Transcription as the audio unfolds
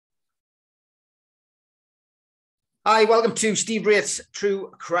Hi, welcome to Steve Wraith's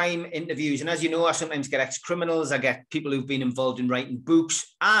True Crime Interviews. And as you know, I sometimes get ex-criminals, I get people who've been involved in writing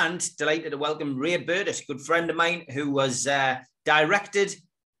books, and delighted to welcome Burdis, a good friend of mine who was directed,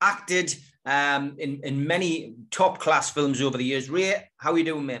 acted in many top-class films over the years. Ray, how are you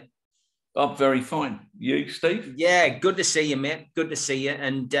doing, mate? I'm very fine. You, Steve? Yeah, good to see you, mate. Good to see you.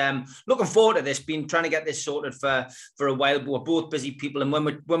 And looking forward to this. Been trying to get this sorted for a while, but we're both busy people. And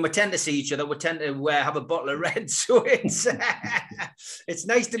when we tend to see each other, we tend to have a bottle of red. So it's it's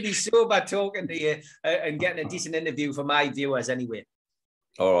nice to be sober talking to you and getting a decent interview for my viewers anyway.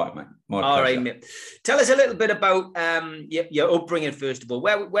 All right, mate. My All pleasure. right, mate. Tell us a little bit about your upbringing, first of all.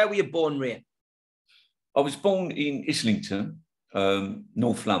 Where were you born, Ray? I was born in Islington,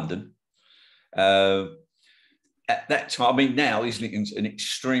 North London. At that time, I mean, now Islington's an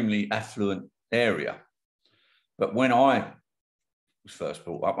extremely affluent area. But when I was first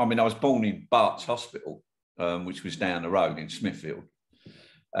brought up, I mean, I was born in Bart's Hospital, which was down the road in Smithfield.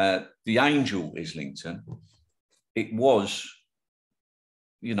 The Angel Islington, it was,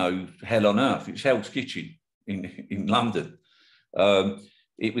 you know, hell on earth. It's Hell's Kitchen in London.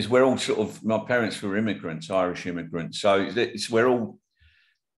 It was where all sort of, my parents were immigrants, Irish immigrants. So it's where all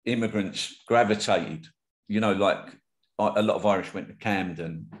immigrants gravitated, you know, like a lot of Irish went to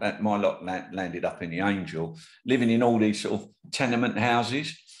Camden. My lot landed up in the Angel, living in all these sort of tenement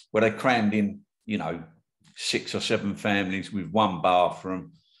houses where they crammed in, you know, 6 or 7 families with one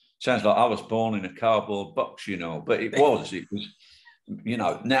bathroom. Sounds like I was born in a cardboard box, you know, but it was, you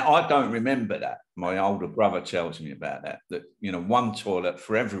know. Now, I don't remember that. My older brother tells me about that, you know, one toilet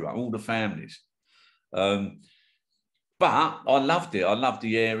for everyone, all the families. But I loved it. I loved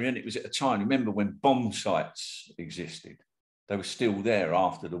the area. And it was at a time, remember when bomb sites existed? They were still there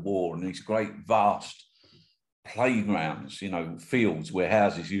after the war, and these great, vast playgrounds, you know, fields where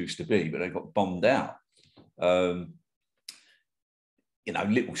houses used to be, but they got bombed out. You know,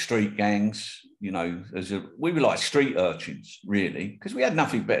 little street gangs, you know, we were like street urchins, really, because we had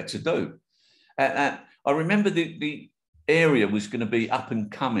nothing better to do. I remember the area was going to be up and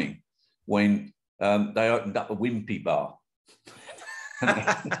coming when they opened up a Wimpy bar.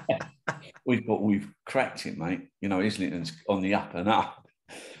 We've cracked it, mate. You know, Islington's on the up and up.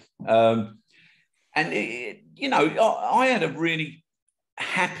 And, you know, I had a really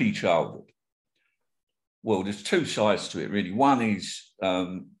happy childhood. Well, there's 2 sides to it, really. One is,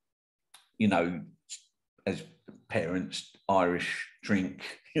 you know, as parents, Irish drink,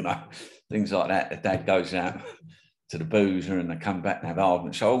 you know, things like that. The dad goes out to the boozer and they come back and have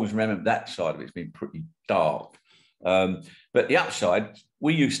arguments. So I always remember that side of it's been pretty dark. But the upside,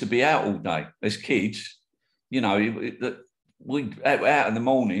 we used to be out all day as kids. You know, we'd out in the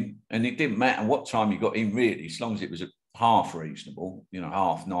morning, and it didn't matter what time you got in, really, as long as it was half reasonable, you know,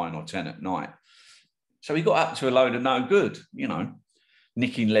 9:30 or 10 at night. So we got up to a load of no good, you know,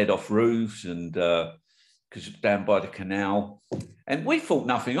 nicking lead off roofs and because down by the canal. And we thought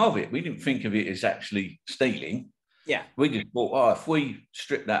nothing of it. We didn't think of it as actually stealing. Yeah. We just thought, oh, if we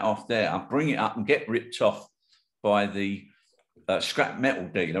strip that off there and bring it up and get ripped off by the scrap metal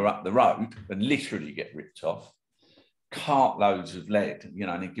dealer up the road and literally get ripped off, cartloads of lead, you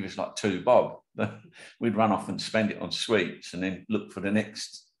know, and he'd give us like 2 bob. We'd run off and spend it on sweets and then look for the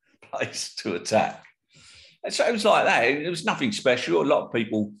next place to attack. And so it was like that. It was nothing special. A lot of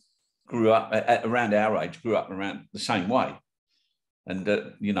people grew up around our age, grew up around the same way. And,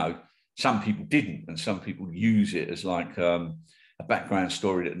 you know, some people didn't, and some people use it as like a background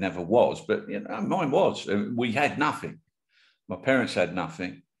story that never was. But, you know, mine was. We had nothing. My parents had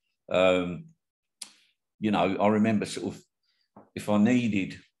nothing. You know, I remember sort of if I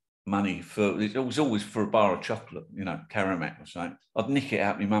needed money it was always for a bar of chocolate, you know, Caramac or something, I'd nick it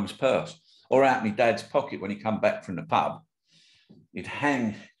out my mum's purse or out my dad's pocket when he come back from the pub. He'd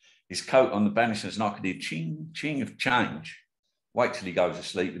hang his coat on the banisters and I could hear ching, ching of change. Wait till he goes to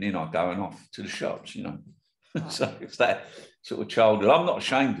sleep and then I'd go off to the shops, you know. So it's that sort of childhood. I'm not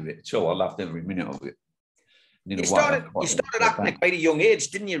ashamed of it at all. I loved every minute of it. You started acting at quite a young age,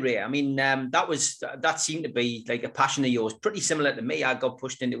 didn't you, Ray? I mean, that seemed to be like a passion of yours, pretty similar to me. I got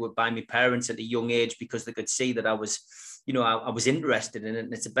pushed into it by my parents at a young age because they could see that I was, you know, I was interested in it,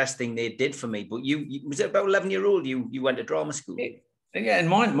 and it's the best thing they did for me. But you was it about 11-year-old? You went to drama school? Yeah, and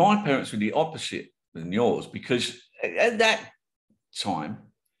my parents were the opposite than yours because at that time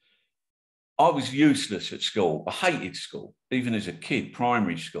I was useless at school. I hated school, even as a kid,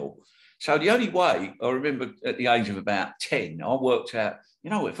 primary school. So the only way, I remember at the age of about 10, I worked out, you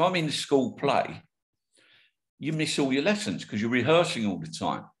know, if I'm in the school play, you miss all your lessons because you're rehearsing all the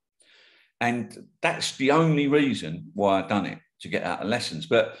time. And that's the only reason why I've done it, to get out of lessons.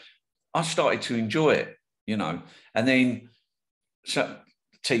 But I started to enjoy it. you know. And then so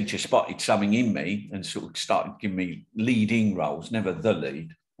the teacher spotted something in me and sort of started giving me leading roles, never the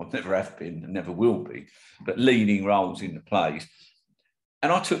lead. I've never have been and never will be, but leading roles in the plays.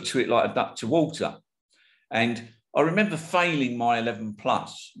 And I took to it like a duck to water. And I remember failing my 11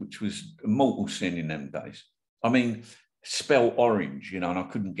 plus, which was a mortal sin in them days. I mean, spell orange, you know, and I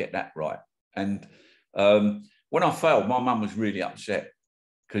couldn't get that right. And when I failed, my mum was really upset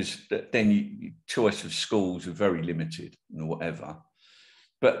because then your choice of schools are very limited and whatever.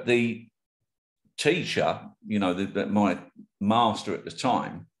 But the teacher, you know, my master at the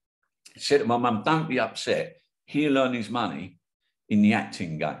time, said to my mum, don't be upset. He'll earn his money in the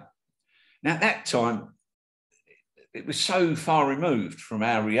acting game. Now, at that time, it was so far removed from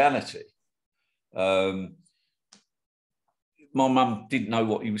our reality. My mum didn't know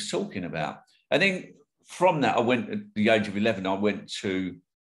what he was talking about. And then from that, I went at the age of 11, I went to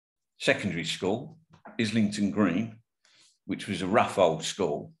secondary school, Islington Green, which was a rough old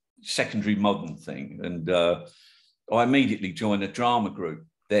school, secondary modern thing. And I immediately joined a drama group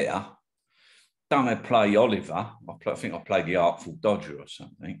there. Done a play Oliver. I think I played the Artful Dodger or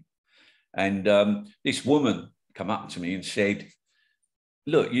something. And this woman come up to me and said,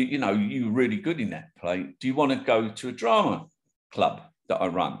 look, you know, you were really good in that play. Do you want to go to a drama club that I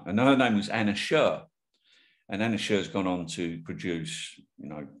run? And her name was Anna Scher. And Anna Scher's gone on to produce, you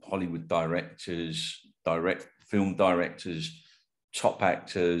know, Hollywood directors, film directors, top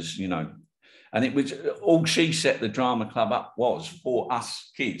actors, you know. And it was all she set the drama club up was for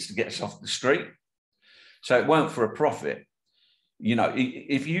us kids to get us off the street. So it weren't for a profit. You know,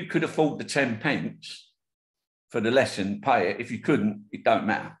 if you could afford the 10 pence for the lesson, pay it. If you couldn't, it don't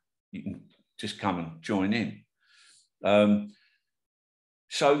matter. You can just come and join in.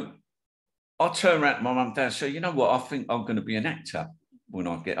 So I turned around to my mum and dad and said, you know what, I think I'm going to be an actor when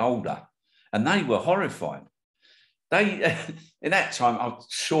I get older. And they were horrified. They, in that time, I'm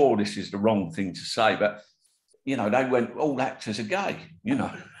sure this is the wrong thing to say, but, you know, they went, all actors are gay, you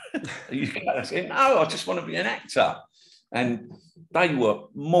know. I said, no, I just want to be an actor. And they were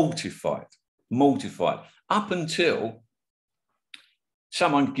mortified, up until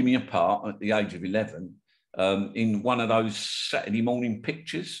someone gave me a part at the age of 11 in one of those Saturday morning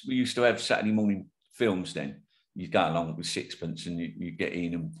pictures. We used to have Saturday morning films then. You'd go along with sixpence and you get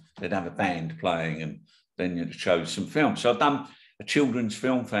in and they'd have a band playing and then you'd show some films. So I've done a Children's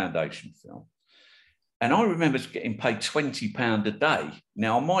Film Foundation film. And I remember getting paid £20 a day.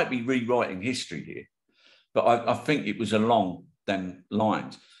 Now, I might be rewriting history here, but I think it was along them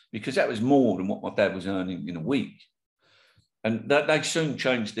lines because that was more than what my dad was earning in a week. And they soon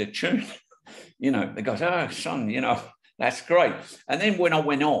changed their tune. You know, they go, oh, son, you know, that's great. And then when I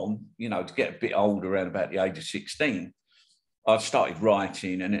went on, you know, to get a bit older, around about the age of 16, I started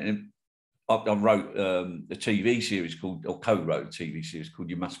writing and I wrote a TV series called, or co-wrote a TV series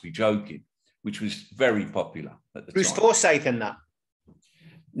called You Must Be Joking, which was very popular at the Bruce time. Forsyth in that?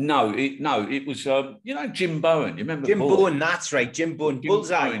 No, it was, you know, Jim Bowen. You remember Jim Bowen, that's right, Jim Bowen,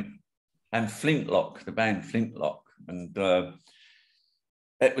 Bullseye. Bowen and Flintlock, the band Flintlock. And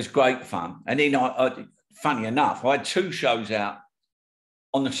it was great fun. And then, funny enough, I had 2 shows out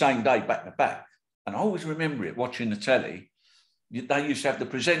on the same day, back to back. And I always remember it, watching the telly. They used to have the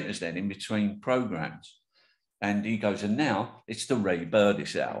presenters then in between programmes. And he goes, and now it's the Ray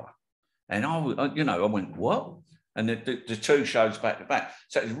Burdis hour. And I went, what? And the 2 shows back to back.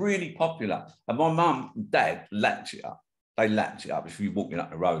 So it was really popular. And my mum and dad lapped it up. They lapped it up if you're walking up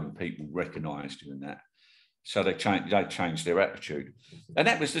the road and people recognised you and that. So they changed their attitude. And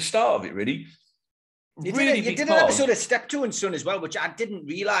that was the start of it, really. You did an episode of Steptoe and Son as well, which I didn't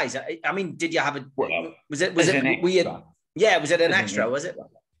realise. I mean, did you have a... Well, was it weird? Yeah, was it an extra, was it?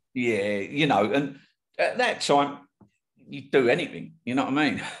 Yeah, you know, and at that time, you'd do anything, you know what I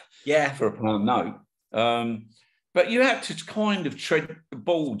mean? Yeah. For a pound note. But you had to kind of tread the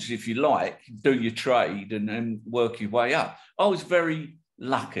boards, if you like, do your trade and work your way up. I was very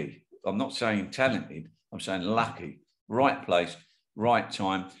lucky. I'm not saying talented. I'm saying lucky. Right place, right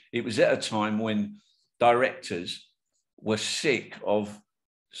time. It was at a time when directors were sick of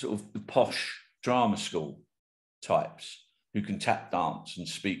sort of the posh drama school types who can tap dance and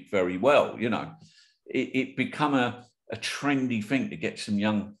speak very well, you know. It become a trendy thing to get some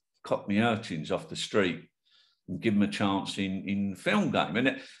young Cockney urchins off the street and give them a chance in film game.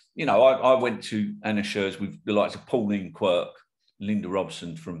 And, you know, I went to Anna Scher's with the likes of Pauline Quirk, Linda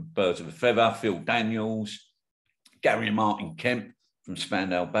Robson from Birds of a Feather, Phil Daniels, Gary and Martin Kemp from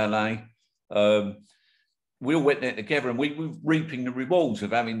Spandau Ballet. We all went there together and we were reaping the rewards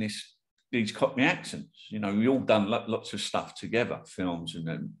of having these Cockney accents. You know, we all done lots of stuff together, films and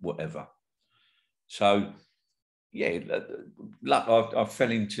then whatever. So, yeah, luck, I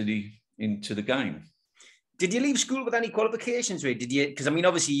fell into the game. Did you leave school with any qualifications, Ray? Did you? Because I mean,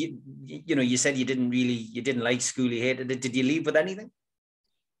 obviously, you said you didn't like school, you hated it. Did you leave with anything?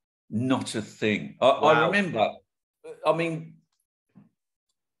 Not a thing. Wow. I remember. I mean,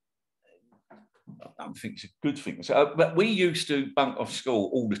 I don't think it's a good thing. So, but we used to bunk off school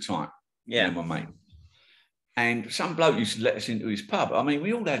all the time. Yeah, my mate. And some bloke used to let us into his pub. I mean,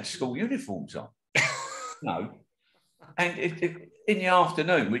 we all had school uniforms on. No. And in the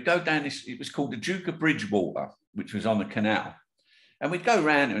afternoon, we'd go down this, it was called the Duke of Bridgewater, which was on the canal. And we'd go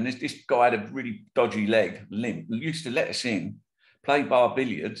round and this guy had a really dodgy limp, who used to let us in, play bar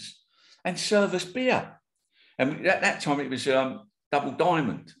billiards and serve us beer. And at that time, it was double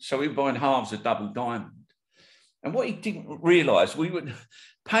diamond. So we were buying halves of double diamond. And what he didn't realise, we were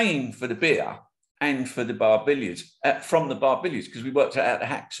paying for the beer and for the bar billiards, from the bar billiards, because we worked out the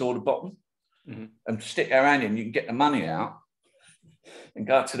hacksaw the bottom. Mm-hmm. And stick our hand in, you can get the money out and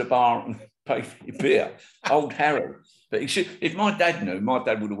go up to the bar and pay for your beer. Old Harry. But if my dad knew, my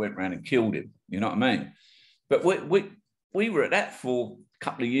dad would have went around and killed him. You know what I mean? But we were at that for a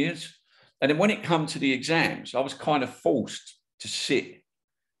couple of years. And then when it come to the exams, I was kind of forced to sit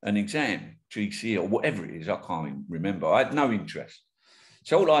an exam, GCE or whatever it is. I can't even remember. I had no interest.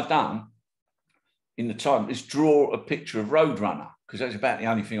 So all I've done in the time is draw a picture of Roadrunner, because that's about the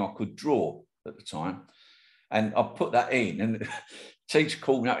only thing I could draw at the time. And I put that in, and the teacher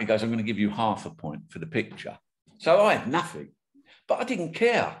called me up. He goes, I'm going to give you half a point for the picture. So I had nothing, but I didn't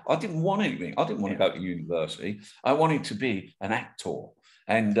care. I didn't want anything. I didn't want to go to university. I wanted to be an actor.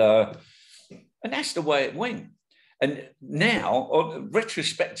 And that's the way it went. And now,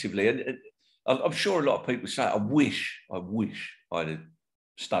 retrospectively, and I'm sure a lot of people say, I wish I'd have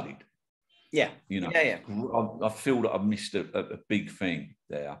studied. Yeah. Yeah. I feel that I missed a big thing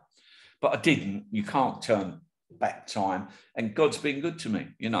there. But I didn't. You can't turn back time. And God's been good to me.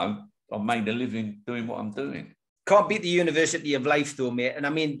 I've made a living doing what I'm doing. Can't beat the University of Life, though, mate. And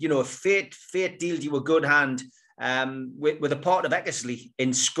I mean, fate deals you a good hand with a part of Eckersley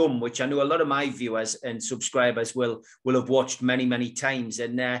in Scum, which I know a lot of my viewers and subscribers will have watched many, many times.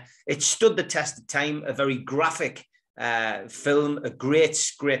 And it stood the test of time, a very graphic film, a great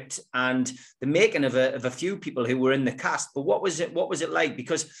script, and the making of a few people who were in the cast. But what was it like?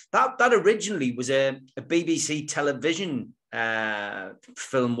 Because that originally was a BBC television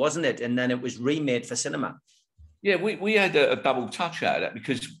film, wasn't it? And then it was remade for cinema. Yeah, we had a double touch out of that,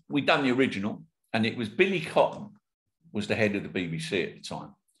 because we'd done the original, and it was Billy Cotton was the head of the BBC at the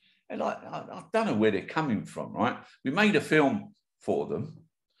time. And I don't know where they're coming from, right? We made a film for them,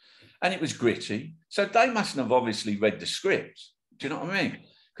 and it was gritty. So they mustn't have obviously read the script. Do you know what I mean?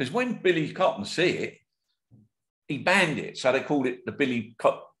 Because when Billy Cotton see it, he banned it. So they called it the Billy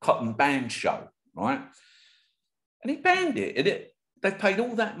Cotton Band Show, right? And he banned it. And they paid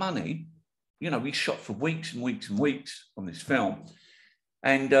all that money. We shot for weeks and weeks and weeks on this film.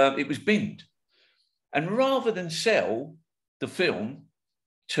 And it was binned. And rather than sell the film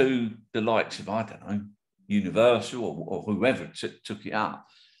to the likes of, I don't know, Universal or whoever took it out,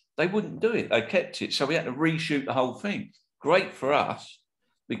 they wouldn't do it. They kept it. So we had to reshoot the whole thing. Great for us,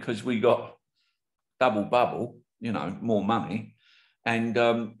 because we got double bubble, more money. And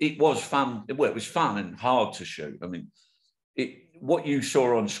it was fun. Well, it was fun and hard to shoot. I mean, what you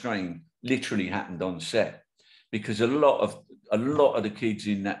saw on screen literally happened on set, because a lot of the kids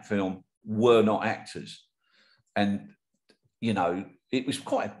in that film were not actors. And, it was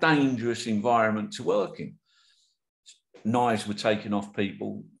quite a dangerous environment to work in. Knives were taken off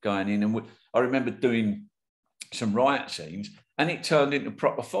people going in. And I remember doing some riot scenes, and it turned into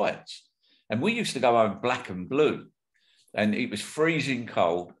proper fights. And we used to go home black and blue, and it was freezing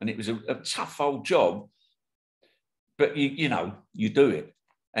cold, and it was a tough old job, but you do it.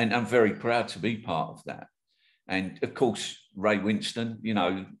 And I'm very proud to be part of that. And of course, Ray Winston,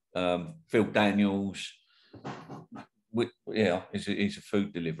 Phil Daniels, he's a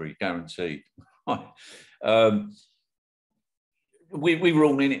food delivery, guaranteed. We were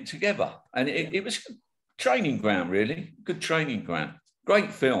all in it together, and it was a training ground, really. Good training ground.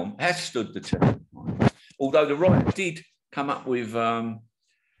 Great film, has stood the test. Although the writer did come up with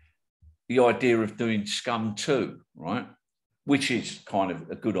the idea of doing Scum 2, right? Which is kind of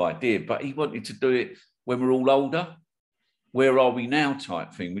a good idea, but he wanted to do it when we're all older. Where are we now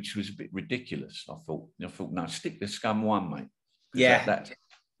type thing, which was a bit ridiculous. I thought, no, stick to Scum 1, mate. Yeah. That's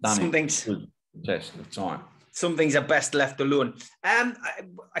done it. Test of time. Some things are best left alone. I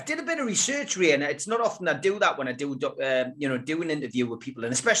did a bit of research, Ray, and it's not often I do that when I do an interview with people,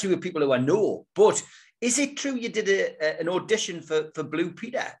 and especially with people who I know. But is it true you did an audition for Blue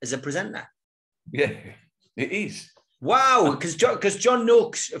Peter as a presenter? Yeah, it is. Wow, because John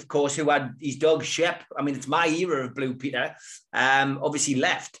Noakes, of course, who had his dog Shep, I mean, it's my era of Blue Peter, obviously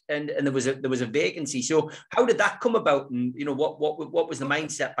left, and there was a vacancy. So how did that come about? And you know, what was the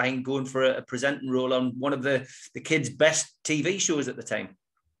mindset behind going for a presenting role on one of the kids' best TV shows at the time?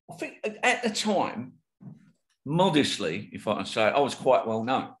 I think at the time, modestly, if I can say, I was quite well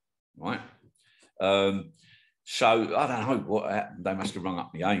known, right? So I don't know what happened. They must have rung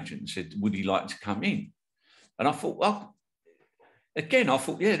up the agent and said, "Would he like to come in?" And I thought, well, again,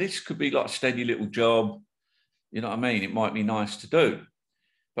 yeah, this could be like a steady little job. You know what I mean? It might be nice to do.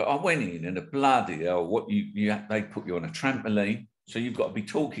 But I went in and bloody hell, they put you on a trampoline. So you've got to be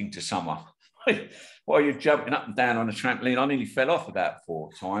talking to someone while you're jumping up and down on a trampoline. I nearly fell off about 4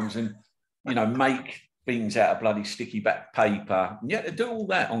 times and, you know, make things out of bloody sticky back paper. And you had to do all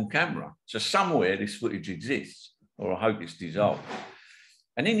that on camera. So somewhere this footage exists, or I hope it's dissolved.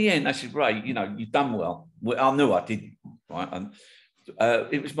 And in the end, they said, "Ray, you know, you've done well." I knew I didn't, right? And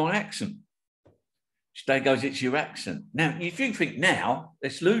it was my accent. Dave goes, "It's your accent." Now, if you think now,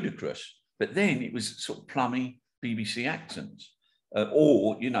 it's ludicrous. But then it was sort of plummy BBC accents.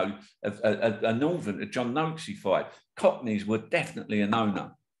 Or, you know, a Northern, a John Noakesy fight. Cockneys were definitely a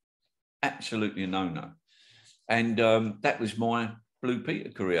no-no. Absolutely a no-no. And that was my Blue Peter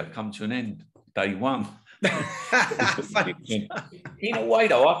career come to an end, day one. In a way,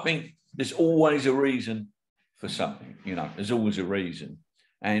 though, I think there's always a reason for something. You know, there's always a reason.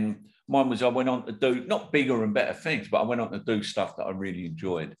 And mine was I went on to do not bigger and better things, but I went on to do stuff that I really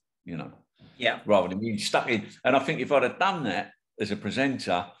enjoyed. You know, rather than being stuck in. And I think if I'd have done that as a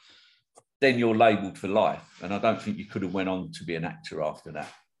presenter, then you're labelled for life. And I don't think you could have went on to be an actor after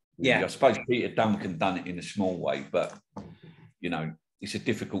that. Yeah, I suppose Peter Duncan done it in a small way, but you know, it's a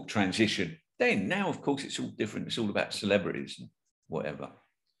difficult transition. Then now, of course, it's all different. It's all about celebrities and whatever.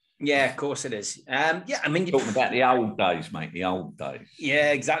 Yeah, of course it is. Yeah, I mean, talking about the old days, mate. The old days.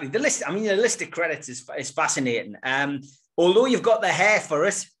 Yeah, exactly. The list. I mean, the list of credits is fascinating. Although you've got the hair for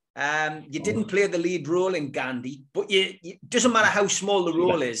it, you didn't play the lead role in Gandhi, but it doesn't matter how small the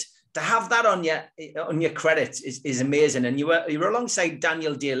role is. To have that on your credits is amazing. And you were alongside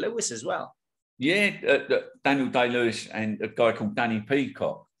Daniel Day-Lewis as well. Yeah, Daniel Day-Lewis and a guy called Danny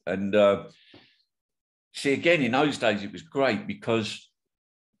Peacock. And see, again, in those days, it was great because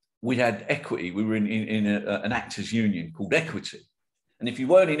we had equity. We were in an actors union called Equity. And if you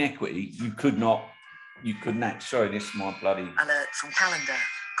weren't in equity, you couldn't act. Sorry, this is my bloody... Alert from calendar.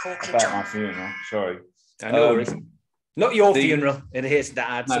 About my funeral, sorry. I know. Not your funeral. It is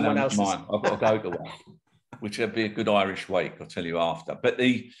that someone else's. Mine. I've got to go to one, which would be a good Irish wake, I'll tell you after. But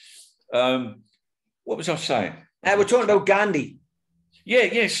what was I saying? We're talking about Gandhi.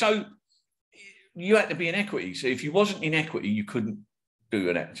 Yeah. So you had to be in equity. So if you wasn't in equity, you couldn't do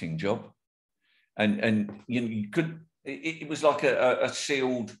an acting job. And you could. It was like a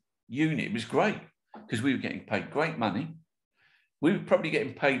sealed unit. It was great because we were getting paid great money. We were probably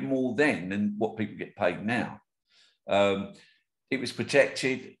getting paid more then than what people get paid now. It was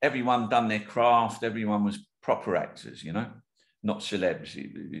protected. Everyone done their craft. Everyone was proper actors, you know, not celebs.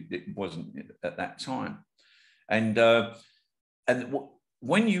 It wasn't at that time. And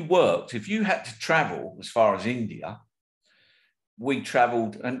when you worked, if you had to travel as far as India, we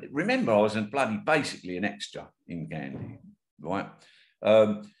travelled. And remember, I was basically an extra in Gandhi, right?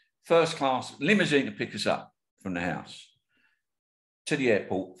 First class limousine to pick us up from the house to the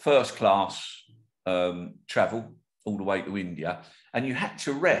airport, first class travel all the way to India. And you had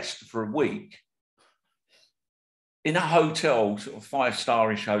to rest for a week in a hotel, sort of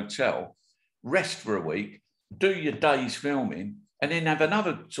 5-star-ish hotel, rest for a week, do your day's filming, and then have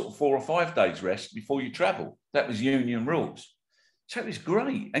another sort of 4 or 5 days rest before you travel. That was union rules. So it was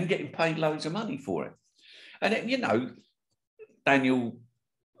great and getting paid loads of money for it. And, then, you know, Daniel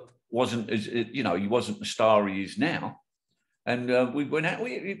wasn't as, you know, he wasn't the star he is now. And we went out,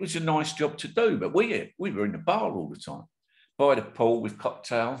 it was a nice job to do, but we were in the bar all the time, by the pool with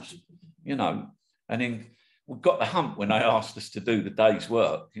cocktails, you know, and then we got the hump when they asked us to do the day's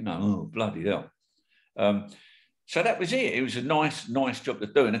work, you know, oh, bloody hell. So that was it. It was a nice job to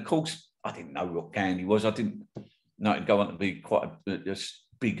do. And of course, I didn't know what Gandhi was. I didn't know it'd go on to be quite a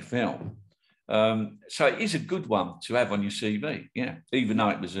big film. So it is a good one to have on your CV, yeah, even though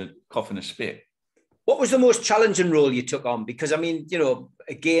it was a cough and a spit. What was the most challenging role you took on? Because, I mean, you know,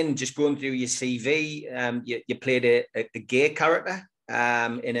 again, just going through your CV, you played a gay character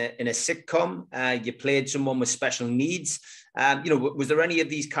in a sitcom. You played someone with special needs. You know, was there any of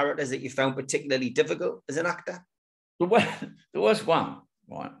these characters that you found particularly difficult as an actor? There was one,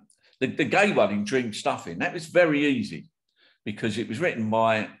 right? The gay one in Dream Stuffing. That was very easy because it was written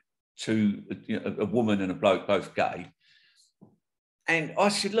by to a woman and a bloke, both gay. And I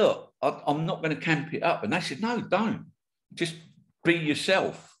said, look, I'm not going to camp it up. And they said, no, don't. Just be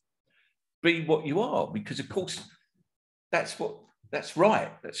yourself. Be what you are. Because, of course, that's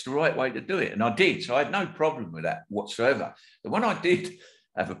right. That's the right way to do it. And I did. So I had no problem with that whatsoever. The one I did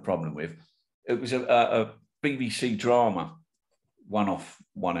have a problem with, it was a BBC drama,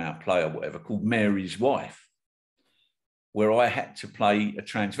 one-hour play or whatever, called Mary's Wife, where I had to play a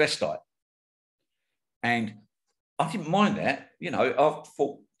transvestite. And I didn't mind that. You know, I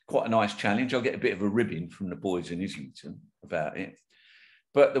thought quite a nice challenge. I'll get a bit of a ribbing from the boys in Islington about it.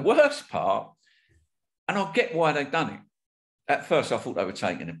 But the worst part, and I get why they've done it. At first, I thought they were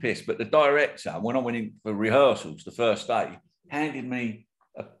taking a piss, but the director, when I went in for rehearsals the first day, handed me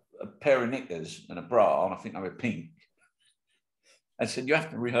a pair of knickers and a bra, and I think they were pink, and said, you have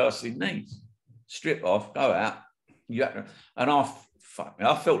to rehearse in these. Strip off, go out. You have to, and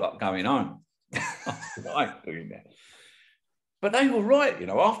I felt like going home. I ain't doing that. But they were right, you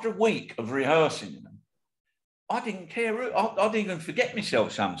know, after a week of rehearsing them, I didn't care. I didn't even forget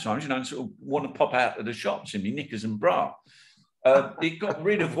myself sometimes, you know, and sort of want to pop out of the shops in my knickers and bra. It got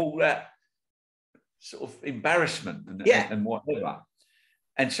rid of all that sort of embarrassment and whatever.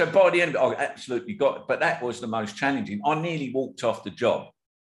 And so by the end, I absolutely got it. But that was the most challenging. I nearly walked off the job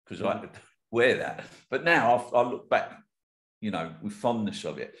because I had to wear that. But now I look back, you know, with fondness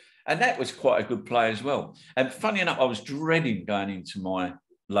of it. And that was quite a good play as well. And funny enough, I was dreading going into my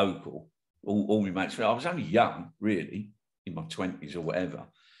local, all my mates. I was only young, really, in my 20s or whatever.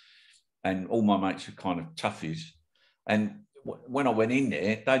 And all my mates were kind of toughies. And when I went in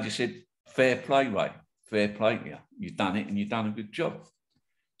there, they just said, fair play, Ray, fair play to you. You've done it and you've done a good job.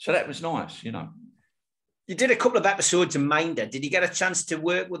 So that was nice, you know. You did a couple of episodes in Minder. Did you get a chance to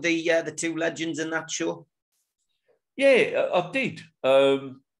work with the two legends in that show? Yeah, I did.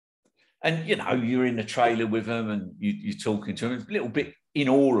 And, you know, you're in the trailer with them and you're talking to them. It's a little bit in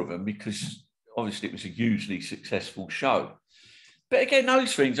awe of them because obviously it was a hugely successful show. But again,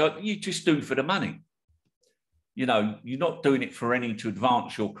 those things you just do for the money. You know, you're not doing it for any to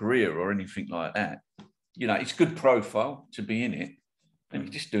advance your career or anything like that. You know, it's good profile to be in it. And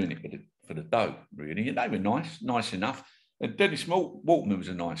you're just doing it for the dough, really. And they were nice enough. And Dennis Waltman was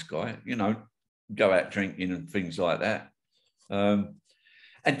a nice guy, you know, go out drinking and things like that.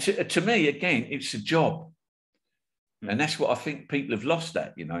 And to me, again, it's a job. And that's what I think people have lost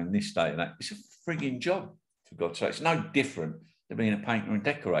that, you know, in this day and that. It's a frigging job, for God's sake. It's no different than being a painter and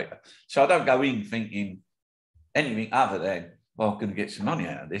decorator. So I don't go in thinking anything other than, well, I'm going to get some money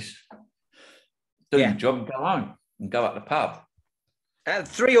out of this. Do the job and go home and go up the pub.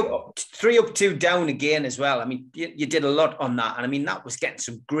 3 up, 2 down again as well. I mean, you did a lot on that. And I mean, that was getting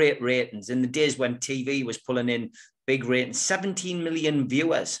some great ratings in the days when TV was pulling in big ratings, 17 million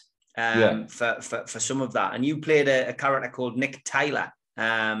viewers for some of that. And you played a character called Nick Tyler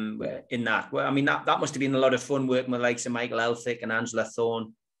in that. Well, I mean, that must have been a lot of fun working with likes of Michael Elphick and Angela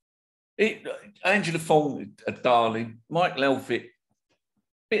Thorne. Angela Thorne, a darling. Michael Elphick,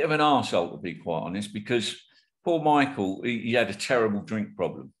 bit of an arsehole, to be quite honest, because poor Michael, he had a terrible drink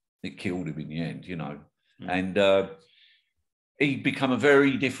problem. It killed him in the end, you know. And he'd become a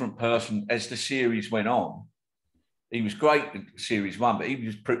very different person as the series went on. He was great in series 1, but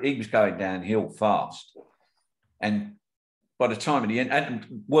he was going downhill fast. And by the time of the end,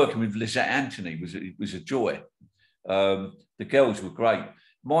 and working with Lizette Anthony was a joy. The girls were great.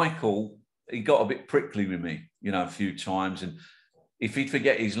 Michael, he got a bit prickly with me, you know, a few times. And if he'd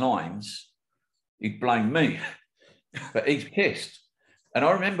forget his lines, he'd blame me, but he's pissed. And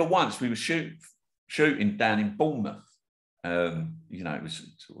I remember once we were shooting down in Bournemouth. You know, it was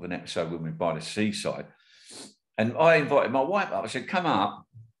sort of an episode when we were by the seaside. And I invited my wife up. I said, come up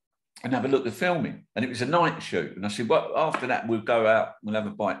and have a look at filming. And it was a night shoot. And I said, well, after that, we'll go out, we'll have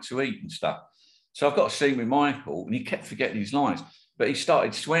a bite to eat and stuff. So I've got a scene with Michael and he kept forgetting his lines, but he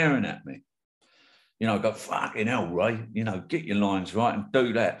started swearing at me. You know, I go, fucking hell, Ray, you know, get your lines right and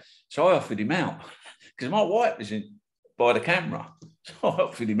do that. So I offered him out because my wife was in by the camera. So I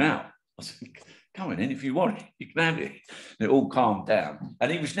offered him out. I said, come on in, if you want it, you can have it. And it all calmed down.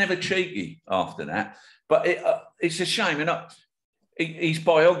 And he was never cheeky after that. But it's a shame. And his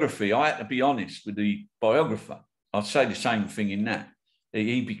biography, I had to be honest with the biographer. I'd say the same thing in that.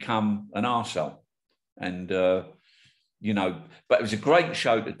 He become an arsehole. And, you know, but it was a great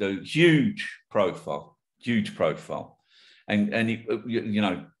show to do. Huge profile. And you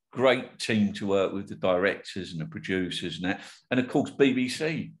know, great team to work with, the directors and the producers and that. And of course,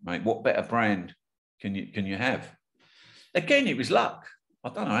 BBC, mate, what better brand can you have? Again, it was luck. I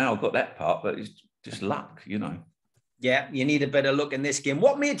don't know how I got that part, but it's just luck, you know. Yeah, you need a better look in this game.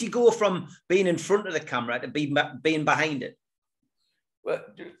 What made you go from being in front of the camera to being behind it? Well,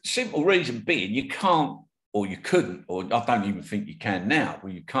 simple reason being, you can't, or you couldn't, or I don't even think you can now,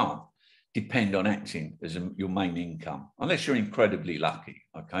 but you can't depend on acting as your main income, unless you're incredibly lucky,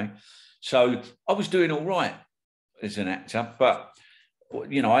 okay? So I was doing all right as an actor, but,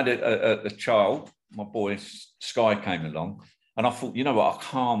 you know, I had a child, my boy Sky came along, and I thought, you know what, I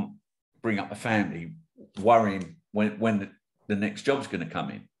can't bring up a family worrying when the next job's going to come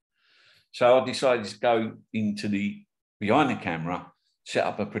in. So I decided to go into behind the camera, set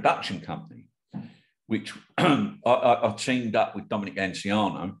up a production company, which I teamed up with Dominic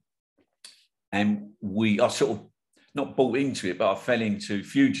Anciano, and I sort of not bought into it, but I fell into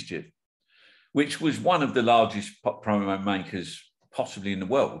Fugitive, which was one of the largest pop promo makers possibly in the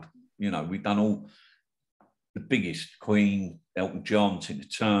world. You know, we've done all the biggest, Queen, Elton John, Tina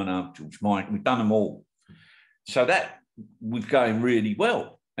Turner, George Michael, we've done them all. So that was going really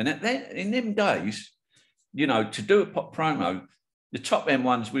well. And in them days, you know, to do a pop promo, the top end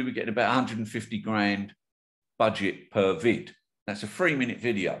ones, we were getting about 150 grand budget per vid. That's a 3-minute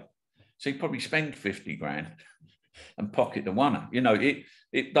video. So you probably spend 50 grand and pocket the one. You know,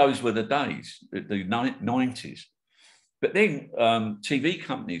 those were the days, the 90s. But then TV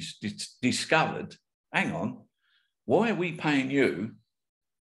companies discovered, hang on, why are we paying you,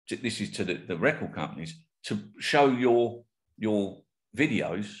 this is to the record companies, to show your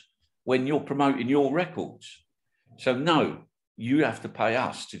videos when you're promoting your records? So no, you have to pay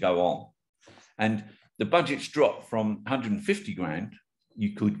us to go on. And the budget's dropped from 150 grand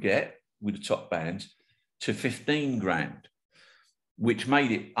you could get with the top bands to 15 grand, which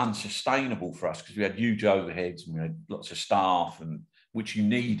made it unsustainable for us because we had huge overheads and we had lots of staff, and which you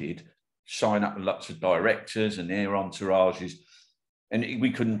needed, sign up with lots of directors and their entourages, and we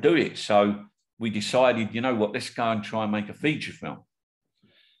couldn't do it. So we decided, you know what, let's go and try and make a feature film.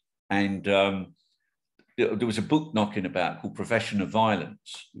 And there was a book knocking about called Profession of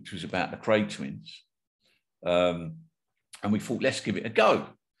Violence, which was about the Craig twins. And we thought, let's give it a go.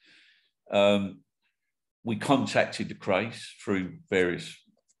 We contacted the Craigs through various,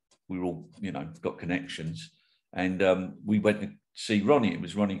 we were all, you know, got connections. And we went to see Ronnie. It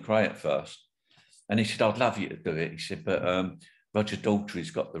was Ronnie Cray at first. And he said, I'd love you to do it. He said, but Roger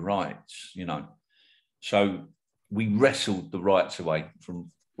Daltrey's got the rights, you know. So we wrestled the rights away from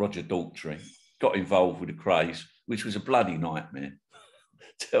Roger Daltrey, got involved with the Craigs, which was a bloody nightmare,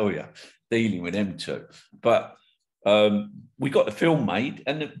 tell you, dealing with them two. But we got the film made,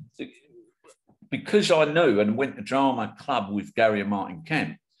 and because I knew and went to drama club with Gary and Martin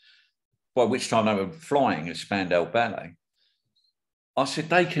Kemp, by which time they were flying at Spandau Ballet, I said,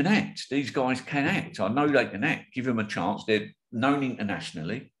 they can act. These guys can act. I know they can act. Give them a chance. They're known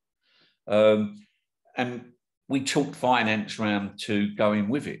internationally. And we talked finance round to go in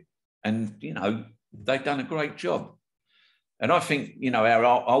with it. And, you know, they've done a great job. And I think, you know, our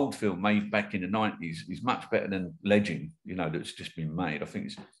old film made back in the 90s is much better than Legend, you know, that's just been made. I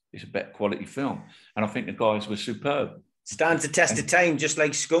think it's a better quality film. And I think the guys were superb. Stands the test of time, just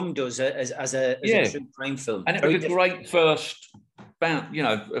like Scum does as a true crime film. And it was a great first, you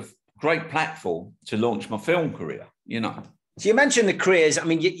know, a great platform to launch my film career, you know. So you mentioned the Craigs, I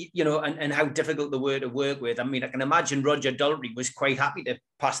mean, you know, and how difficult they were to work with. I mean, I can imagine Roger Daltrey was quite happy to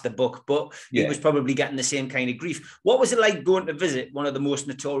pass the buck, but he was probably getting the same kind of grief. What was it like going to visit one of the most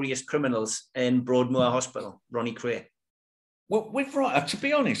notorious criminals in Broadmoor Hospital, Ronnie Cray? Well, to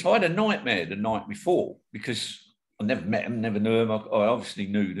be honest, I had a nightmare the night before because I never met him, never knew him. I obviously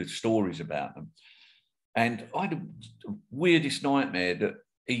knew the stories about them. And I had the weirdest nightmare that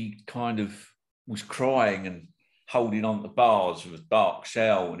he kind of was crying and holding on to bars of a dark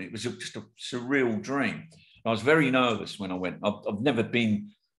cell. And it was just a surreal dream. And I was very nervous when I went. I've never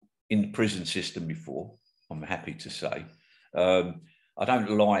been in the prison system before, I'm happy to say. I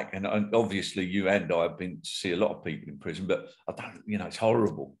don't like, and obviously you and I have been to see a lot of people in prison, but I don't, you know, it's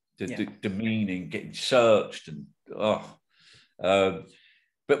horrible. The demeaning, getting searched and,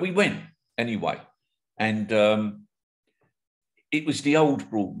 but we went anyway. And it was the old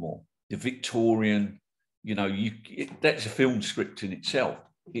Broadmoor, the Victorian, you know, that's a film script in itself.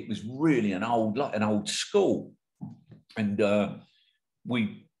 It was really an old school. And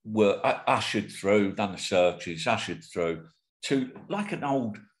we were ushered through, done the searches, ushered through to like an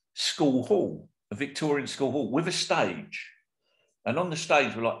old school hall, a Victorian school hall with a stage. And on the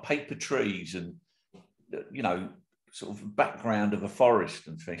stage were like paper trees and, you know, sort of background of a forest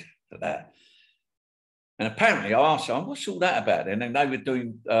and things like that. And apparently I asked them, what's all that about? And then they were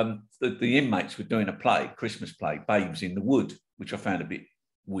doing, the inmates were doing a play, Christmas play, Babes in the Wood, which I found a bit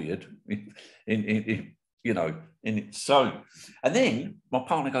weird. you know, in its zone. And then my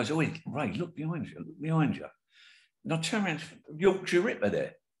partner goes, "Oh, Ray, look behind you, look behind you." And I turn around, Yorkshire Ripper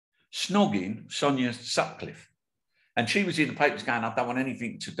there, snogging Sonia Sutcliffe. And she was in the papers going, "I don't want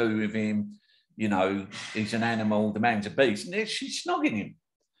anything to do with him. You know, he's an animal, the man's a beast." And there she's snogging him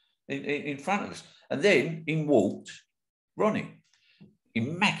in front of us. And then in walked Ronnie,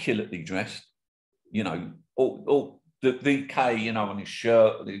 immaculately dressed, you know, all the VK, you know, on his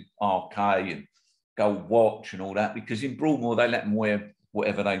shirt, the RK and gold watch and all that, because in Broadmoor, they let them wear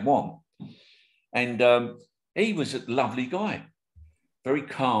whatever they want. And he was a lovely guy, very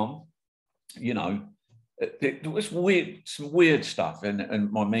calm, you know. It was weird, some weird stuff.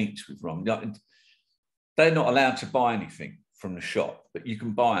 And my meets with Ron, they're not allowed to buy anything from the shop, but you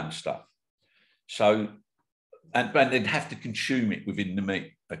can buy them stuff. So, and they'd have to consume it within the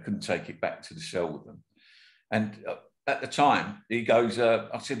meet. They couldn't take it back to the cell with them. And at the time, he goes,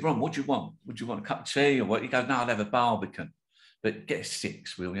 I said, "Ron, what do you want? Would you want a cup of tea or what?" He goes, "No, I'll have a barbican. But get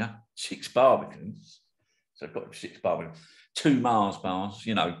 6, will you? 6 barbicans." So I've got 6 barbicans, 2 Mars bars,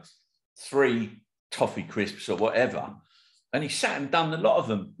 you know, 3 toffee crisps or whatever. And he sat and done a lot of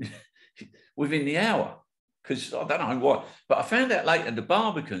them within the hour. Because I don't know why, but I found out later the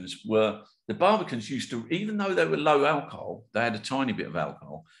barbicans used to, even though they were low alcohol, they had a tiny bit of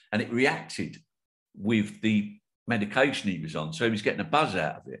alcohol, and it reacted with the medication he was on. So he was getting a buzz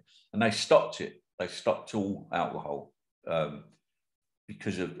out of it, and they stopped it. They stopped all alcohol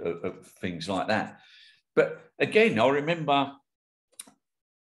because of things like that. But again, I remember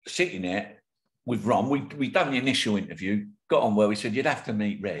sitting there with Ron. We'd done the initial interview, got on well. We said, "You'd have to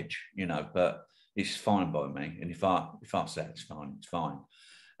meet Reg, you know, but it's fine by me. And if I say it's fine, it's fine."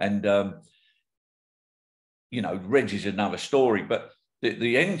 And, you know, Reg is another story. But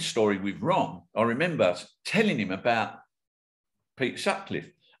the end story with Ron, I remember telling him about Pete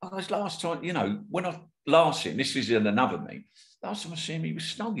Sutcliffe. Oh, this last time, you know, when I last seen, this is in another meet, last time I see him, he was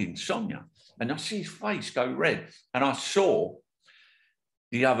snogging Sonia. And I see his face go red. And I saw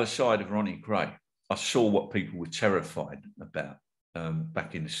the other side of Ronnie Gray. I saw what people were terrified about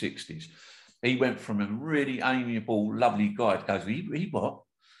back in the 60s. He went from a really amiable, lovely guy to goes, he what?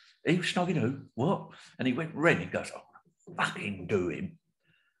 He was snogging who? What? And he went red. He goes, "Oh, fucking do him."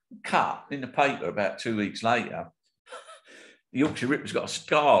 Cut in the paper about 2 weeks later. The Yorkshire Ripper's got a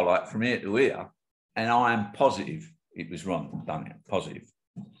scar like from ear to ear. And I am positive it was Ron done it. Positive.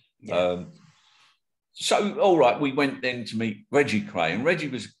 Yeah. So, all right, we went then to meet Reggie Cray. And Reggie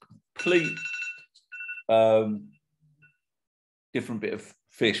was a complete different bit of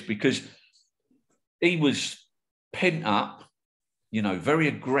fish, because he was pent up, you know, very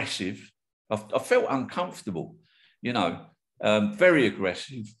aggressive. I felt uncomfortable, you know, very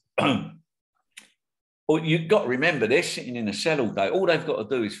aggressive. Well, you've got to remember, they're sitting in a cell all day. All they've got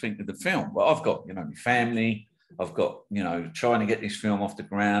to do is think of the film. But I've got, you know, my family. I've got, you know, trying to get this film off the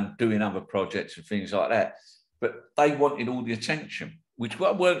ground, doing other projects and things like that. But they wanted all the attention, which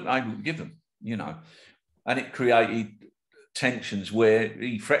I weren't able to give them, you know. And it created tensions where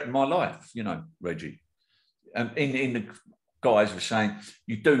he threatened my life, you know, Reggie. And in the guys were saying,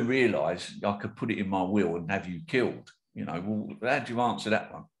 "You do realise I could put it in my will and have you killed." You know, well, how do you answer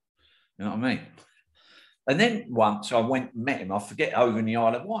that one? You know what I mean? And then once I went and met him, I forget, over in the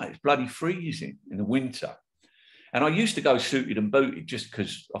Isle of Wight. It's bloody freezing in the winter. And I used to go suited and booted just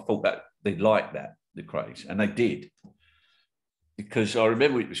because I thought that they'd like that, the Crays. And they did. Because I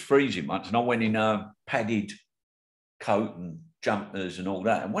remember it was freezing once, and I went in a padded coat and jumpers and all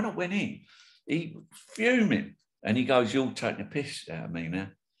that. And when I went in, he was fuming. And he goes, "You're taking a piss out of me now."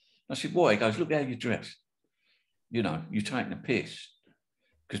 I said, "Why?" He goes, "Look how you're dressed. You know, you're taking a piss."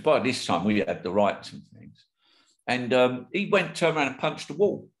 Because by this time, we had the rights and things. And he turned around and punched the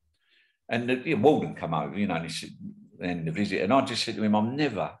wall. And the warden come over, you know, and he said, end the visit. And I just said to him, "I'm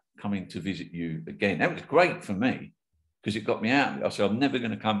never coming to visit you again." That was great for me, because it got me out of it. I said, "I'm never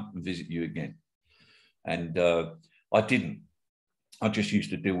going to come and visit you again." And I didn't. I just used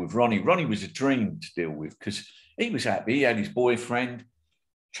to deal with Ronnie. Ronnie was a dream to deal with, because he was happy. He had his boyfriend,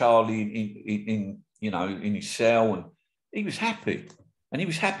 Charlie, in you know, in his cell, and he was happy. And he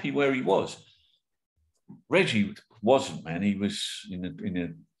was happy where he was. Reggie wasn't, man. He was in a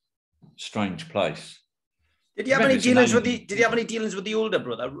strange place. Did you have any dealings with the older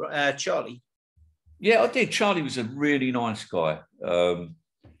brother, Charlie? Yeah, I did. Charlie was a really nice guy.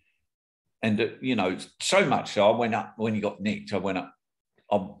 And, you know, so much so I went up, when he got nicked, I went up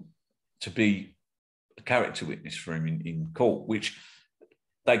to be a character witness for him in court, which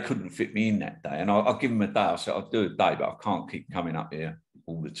they couldn't fit me in that day. And I'll give him a day. I said, "I'll do a day, but I can't keep coming up here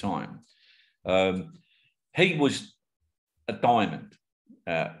all the time." He was a diamond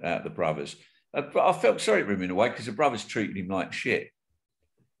out the brothers. But I felt sorry for him in a way because the brothers treated him like shit.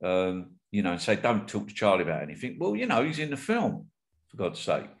 You know, and say, don't talk to Charlie about anything. Well, you know, he's in the film, for God's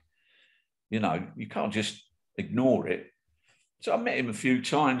sake. You know, you can't just ignore it. So I met him a few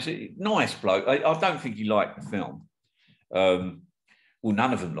times. Nice bloke. I don't think he liked the film. Well,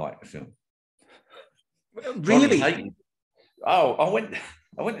 none of them liked the film. Really? Oh, I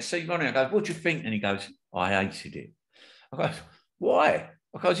went to see Ronnie. I go, what do you think? And he goes, I hated it. I go, why?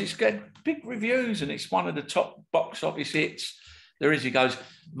 Because it's got big reviews and it's one of the top box office hits there is. He goes,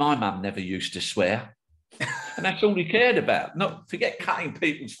 my mum never used to swear. And that's all he cared about. Not forget cutting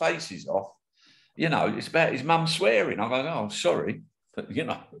people's faces off. You know, it's about his mum swearing. I go, oh, sorry. But, you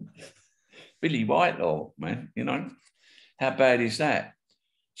know, Billy Whitelaw, man, you know, how bad is that?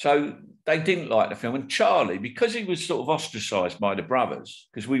 So they didn't like the film. And Charlie, because he was sort of ostracised by the brothers,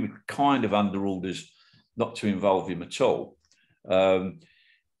 because we were kind of under orders not to involve him at all,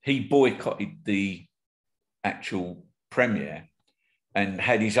 he boycotted the actual premiere and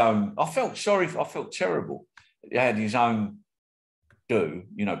had his own. I felt terrible. He had his own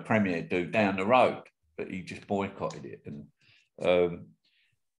premiere do down the road, but he just boycotted it. And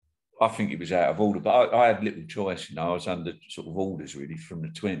I think it was out of order, but I had little choice. You know, I was under sort of orders really from the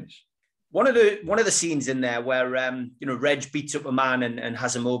twins. One of the scenes in there where Reg beats up a man and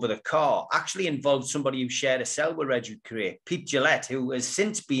has him over the car actually involved somebody who shared a cell with Reg's career, Pete Gillette, who has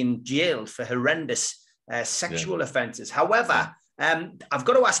since been jailed for horrendous sexual offences. However, I've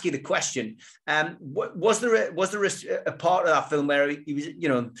got to ask you the question: was there a part of that film where he was,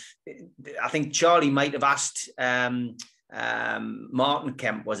 I think Charlie might have asked Martin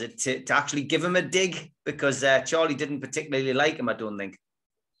Kemp, was it, to actually give him a dig because Charlie didn't particularly like him? I don't think.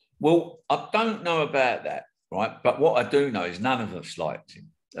 Well, I don't know about that, right? But what I do know is none of us liked him.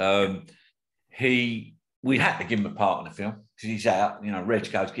 We had to give him a part in the film because he's out. You know,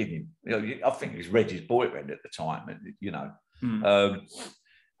 Reg goes, give him. I think it was Reg's boyfriend at the time.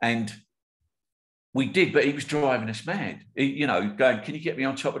 And we did, but he was driving us mad. Going, can you get me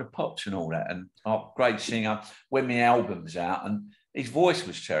on top of the pops and all that? And great singer. When my album's out, and his voice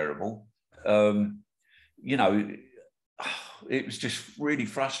was terrible. It was just really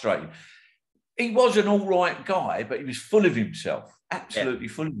frustrating. He was an all right guy, but he was full of himself, absolutely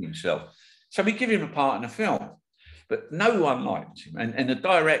full of himself. So we give him a part in the film, but no one liked him. And the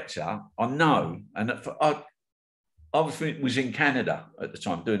director, I know, and I was in Canada at the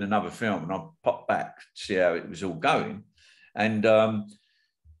time doing another film, and I popped back to see how it was all going. And the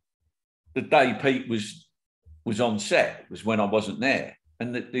day Pete was on set was when I wasn't there.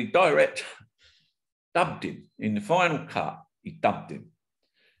 And the director dubbed him in the final cut. He dubbed him.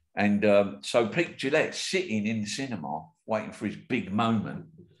 And so Pete Gillette's sitting in the cinema waiting for his big moment,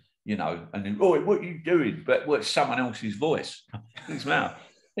 and then, what are you doing? But it's someone else's voice in his mouth.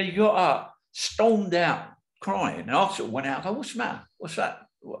 And he got up, stormed out, crying. And I sort of went out, I go, what's the matter? What's that?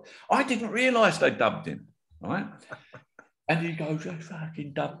 I didn't realise they dubbed him, right? And he goes, they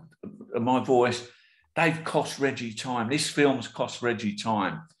fucking dubbed my voice. They've cost Reggie time. This film's cost Reggie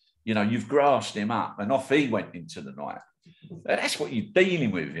time. You've grassed him up, and off he went into the night. That's what you're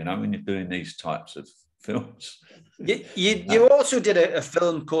dealing with, when you're doing these types of films. You also did a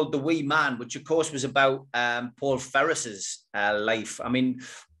film called The Wee Man, which of course was about Paul Ferris's life. I mean,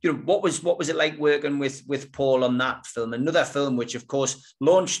 what was it like working with Paul on that film? Another film which, of course,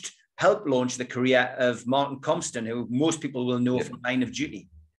 helped launch the career of Martin Compston, who most people will know from Line of Duty.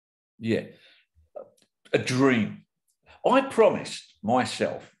 Yeah, a dream. I promised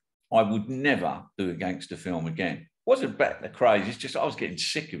myself I would never do a gangster film again. It wasn't about the craze, it's just I was getting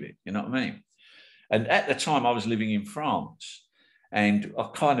sick of it, you know what I mean? And at the time I was living in France and I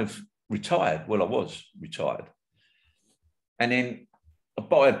kind of retired. Well, I was retired. And then I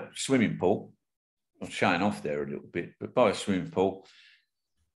bought a swimming pool. I'm showing off there a little bit, but buy a swimming pool.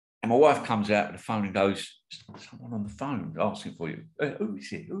 And my wife comes out with the phone and goes, someone on the phone asking for you. Who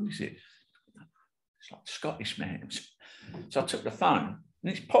is it? Who is it? It's like a Scottish man. So I took the phone.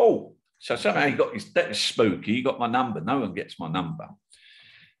 And it's Paul. So somehow that was spooky. He got my number. No one gets my number.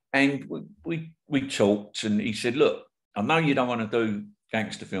 And we talked and he said, look, I know you don't want to do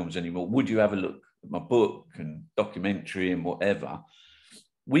gangster films anymore. Would you have a look at my book and documentary and whatever?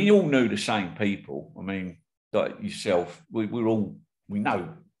 We all knew the same people. I mean, like yourself, we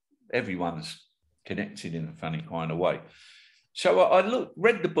know everyone's connected in a funny kind of way. So I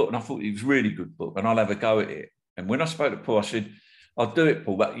read the book and I thought it was a really good book and I'll have a go at it. And when I spoke to Paul, I said, I'll do it,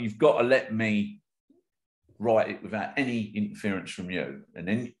 Paul, but you've got to let me write it without any interference from you. And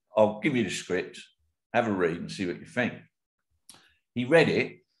then I'll give you the script, have a read and see what you think. He read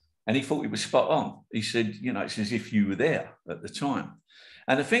it and he thought it was spot on. He said, it's as if you were there at the time.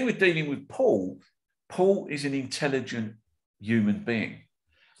 And the thing with dealing with Paul is an intelligent human being.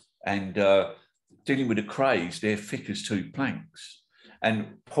 And dealing with the Crays, they're thick as two planks.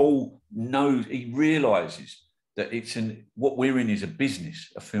 And Paul knows, he realises that what we're in is a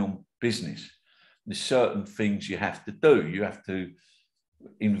business, a film business. There's certain things you have to do. You have to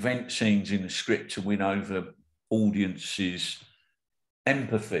invent scenes in the script to win over audiences'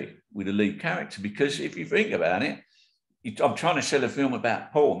 empathy with the lead character. Because if you think about it, I'm trying to sell a film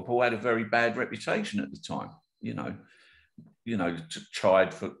about Paul, and Paul had a very bad reputation at the time.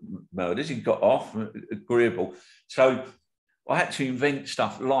 Tried for murders, he got off, agreeable. So I had to invent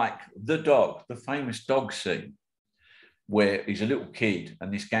stuff like the dog, the famous dog scene, where he's a little kid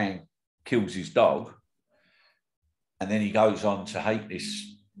and this gang kills his dog, and then he goes on to hate this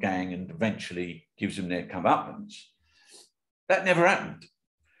gang and eventually gives them their comeuppance. That never happened.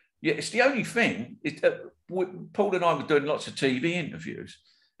 Yeah, it's the only thing. Paul and I were doing lots of TV interviews,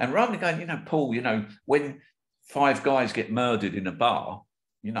 and rather than going, Paul, when 5 guys get murdered in a bar,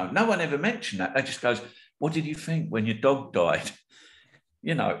 no one ever mentioned that. They just goes, what did you think when your dog died?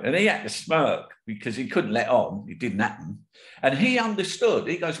 And he had to smirk because he couldn't let on. It didn't happen. And he understood.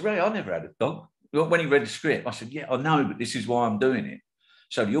 He goes, Ray, I never had a dog. When he read the script, I said, yeah, I know, but this is why I'm doing it.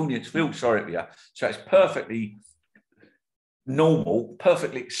 So the audience feels sorry for you. So it's perfectly normal,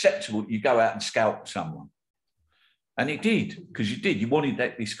 perfectly acceptable that you go out and scalp someone. And he did, because you did. You wanted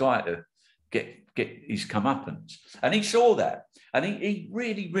this guy to get his comeuppance. And he saw that. And he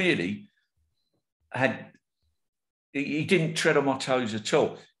really, really he didn't tread on my toes at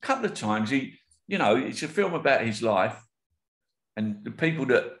all. A couple of times, it's a film about his life and the people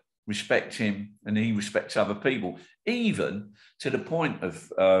that respect him, and he respects other people, even to the point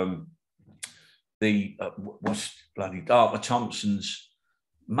of what's bloody Dartmouth Thompson's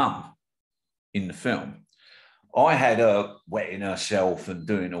mum in the film. I had her wetting herself and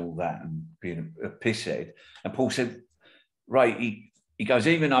doing all that and being a pisshead. And Paul said, Ray, he goes,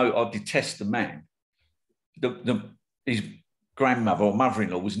 even though I detest the man, his grandmother or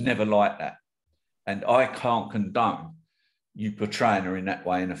mother-in-law was never like that. And I can't condone you portraying her in that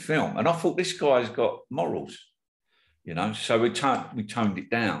way in a film. And I thought, this guy's got morals, so we toned it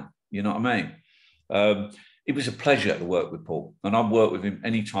down, you know what I mean? It was a pleasure to work with Paul, and I've worked with him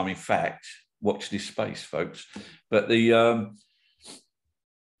anytime. In fact, watch this space, folks. But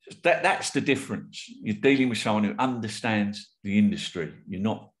that's the difference. You're dealing with someone who understands the industry. You're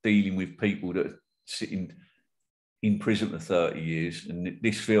not dealing with people that are sitting in prison for 30 years, and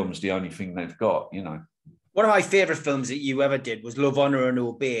this film's the only thing they've got, One of my favourite films that you ever did was Love, Honour and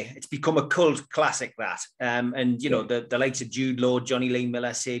Obey. It's become a cult classic, that. The likes of Jude Law, Johnny Lee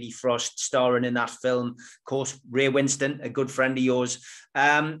Miller, Sadie Frost starring in that film. Of course, Ray Winston, a good friend of yours.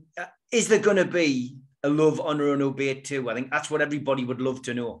 Is there going to be a Love, Honour and Obey too? I think that's what everybody would love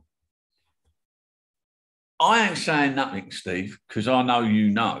to know. I ain't saying nothing, Steve, because I know you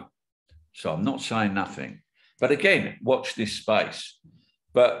know. So I'm not saying nothing. But again, watch this space.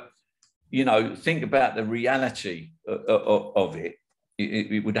 But think about the reality of it.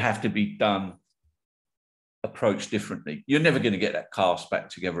 It would have to be done, approached differently. You're never going to get that cast back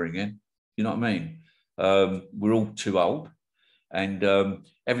together again. You know what I mean? We're all too old, and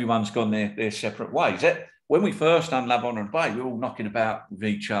everyone's gone their separate ways. When we first done Love, Honour and Obey, we were all knocking about with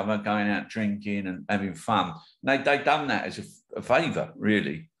each other, going out drinking and having fun. And they done that as a favour,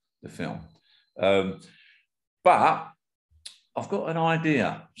 really, the film. But I've got an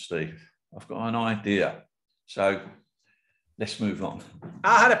idea, Steve. I've got an idea. So let's move on.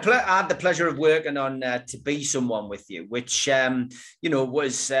 I had the pleasure of working on To Be Someone with you, which,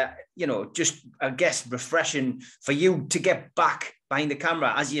 was, just, I guess, refreshing for you to get back behind the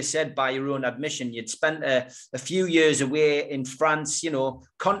camera. As you said, by your own admission, you'd spent a few years away in France,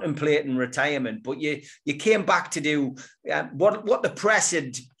 contemplating retirement, but you came back to do what the press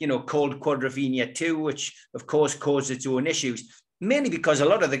had, called Quadrophenia 2, which, of course, caused its own issues. Mainly because a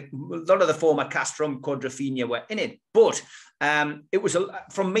lot of the former cast from Quadrophenia were in it. But it was,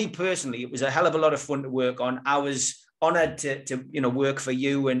 from me personally, it was a hell of a lot of fun to work on. I was honoured to work for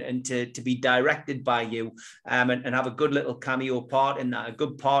you and to be directed by you and have a good little cameo part in that, a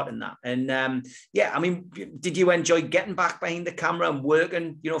good part in that. And did you enjoy getting back behind the camera and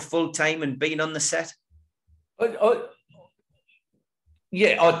working, full time and being on the set? I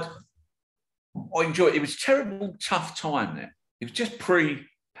enjoyed it. It was a terrible, tough time there. It was just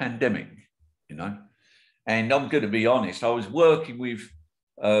pre-pandemic, and I'm going to be honest, I was working with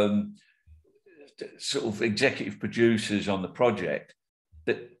sort of executive producers on the project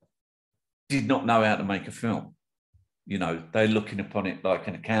that did not know how to make a film. They're looking upon it like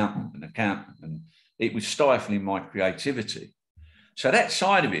an accountant, and it was stifling my creativity. So that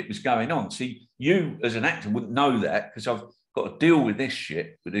side of it was going on. See, you as an actor wouldn't know that because I've got to deal with this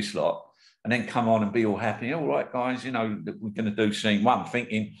shit, with this lot, and then come on and be all happy. All right, guys, you know, we're going to do scene one,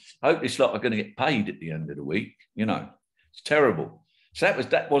 thinking, I hope this lot are going to get paid at the end of the week. You know, it's terrible. So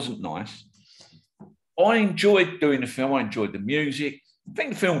that wasn't nice. I enjoyed doing the film. I enjoyed the music. I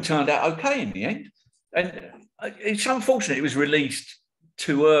think the film turned out okay in the end. And it's unfortunate it was released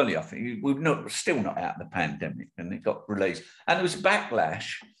too early. I think we're still not out of the pandemic, and it got released. And there was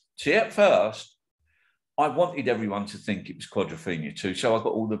backlash. See, at first, I wanted everyone to think it was Quadrophenia 2, so I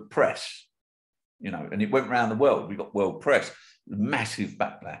got all the press, you know, and it went around the world. We got world press, massive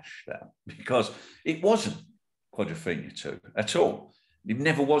backlash because it wasn't Quadrophenia 2 at all. It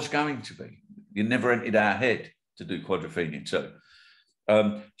never was going to be. It never entered our head to do Quadrophenia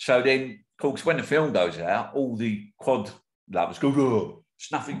 2. So then, of course, when the film goes out, all the quad lovers go, oh,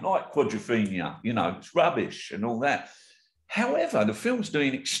 it's nothing like Quadrophenia, you know, it's rubbish and all that. However, the film's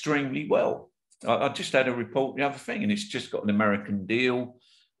doing extremely well. I just had a report the other thing, and it's just got an American deal.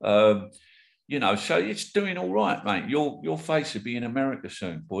 You know, so it's doing all right, mate. Your face will be in America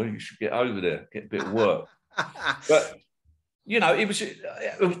soon, boy. You should get over there, get a bit of work. But, you know,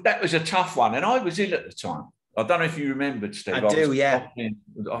 that was a tough one. And I was ill at the time. I don't know if you remembered, Steve. I do, yeah.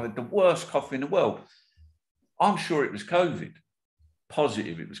 I had the worst cough in the world. I'm sure it was COVID.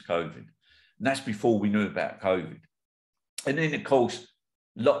 Positive it was COVID. And that's before we knew about COVID. And then, of course,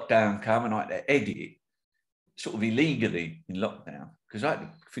 lockdown came and I had to edit it sort of illegally in lockdown because I had to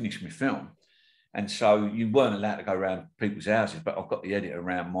finish my film. And so you weren't allowed to go around people's houses, but I've got the editor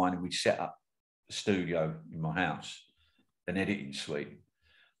around mine and we set up a studio in my house, an editing suite,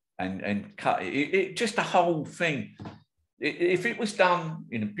 and cut it. Just the whole thing. If it was done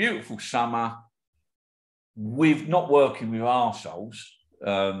in a beautiful summer, with not working with arseholes,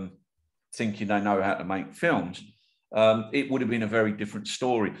 thinking they know how to make films, it would have been a very different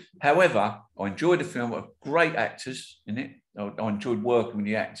story. However, I enjoyed the film. Great actors in it. I enjoyed working with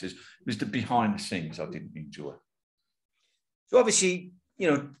the actors. It was the behind the scenes I didn't enjoy. So obviously, you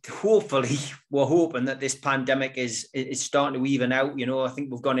know, hopefully we're hoping that this pandemic is starting to even out. You know, I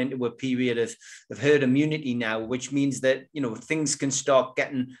think we've gone into a period of herd immunity now, which means that, you know, things can start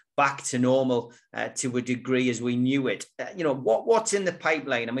getting back to normal to a degree as we knew it. You know, what's in the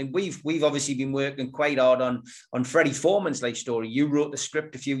pipeline? I mean, we've obviously been working quite hard on Freddie Foreman's life story. You wrote the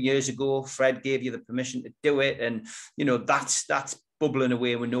script a few years ago. Fred gave you the permission to do it, and you know that's bubbling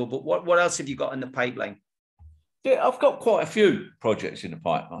away. We know, but what else have you got in the pipeline? Yeah, I've got quite a few projects in the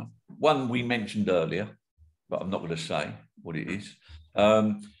pipeline. One we mentioned earlier, but I'm not going to say what it is.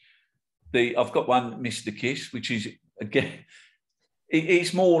 I've got one, Mr. Kiss, which is, again,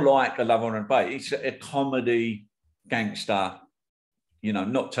 it's more like a Love on a Bay. It's a comedy, gangster, you know,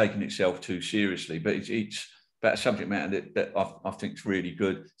 not taking itself too seriously, but it's about a subject matter that I think is really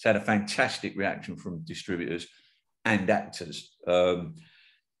good. It's had a fantastic reaction from distributors and actors.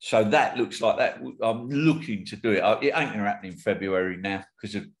 So that looks like that. I'm looking to do it. It ain't going to happen in February now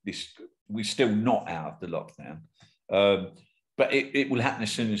because of this. We're still not out of the lockdown. But it will happen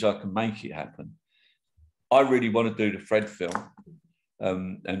as soon as I can make it happen. I really want to do the Fred film.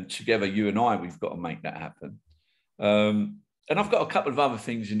 And together, you and I, we've got to make that happen. And I've got a couple of other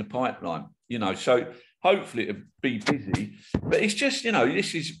things in the pipeline, you know, so hopefully it'll be busy. But it's just, you know,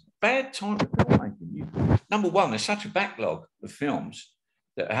 this is bad time for filmmaking. Number one, there's such a backlog of films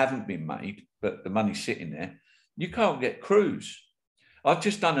that haven't been made, but the money's sitting there. You can't get crews. I've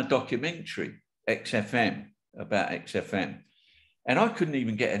just done a documentary, XFM, about XFM, and I couldn't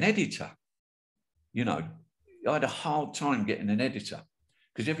even get an editor. You know, I had a hard time getting an editor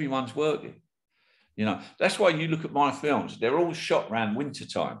because everyone's working. You know, that's why you look at my films, they're all shot around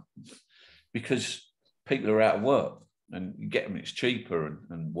wintertime because people are out of work and you get them, it's cheaper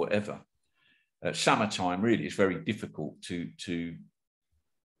and whatever. Summertime, really, it's very difficult to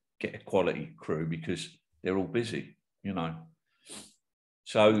get a quality crew because they're all busy, you know.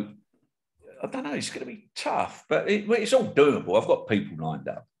 So I don't know, it's going to be tough, but it's all doable. I've got people lined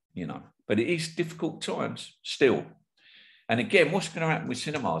up, you know, but it is difficult times still. And again, what's going to happen with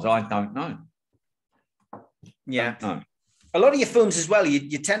cinemas? I don't know. Yeah. Don't know. A lot of your films as well,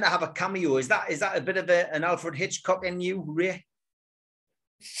 you tend to have a cameo. Is that a bit of an Alfred Hitchcock in you, Ray?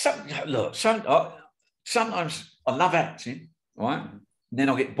 Sometimes I love acting, right? And then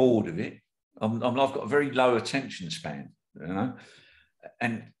I get bored of it. I've got a very low attention span, you know.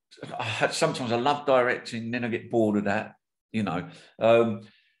 And sometimes I love directing, then I get bored of that, you know.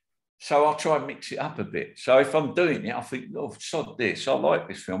 So I'll try and mix it up a bit. So if I'm doing it, I think, oh, sod this, I like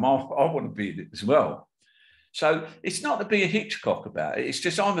this film, I want to be in it as well. So it's not to be a Hitchcock about it. It's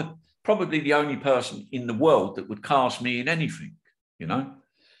just I'm probably the only person in the world that would cast me in anything, you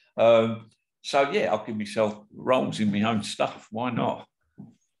know. So, yeah, I'll give myself roles in my own stuff. Why not?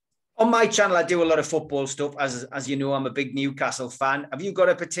 On my channel, I do a lot of football stuff. As you know, I'm a big Newcastle fan. Have you got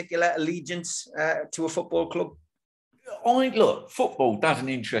a particular allegiance to a football club? Look, football doesn't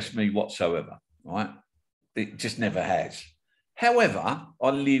interest me whatsoever, right? It just never has. However, I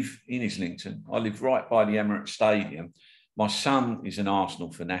live in Islington. I live right by the Emirates Stadium. My son is an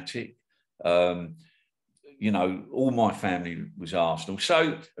Arsenal fanatic. You know, all my family was Arsenal.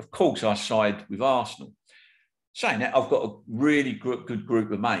 So, of course, I side with Arsenal. Saying that, I've got a really good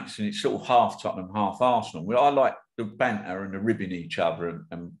group of mates, and it's sort of half Tottenham, half Arsenal. Well, I like the banter and the ribbing each other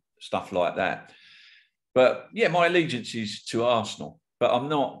and stuff like that. But, yeah, my allegiance is to Arsenal. But I'm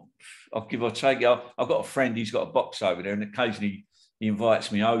not, I'll give or take. I've got a friend, he's got a box over there, and occasionally he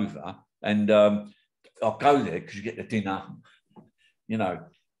invites me over. And I'll go there because you get the dinner, you know,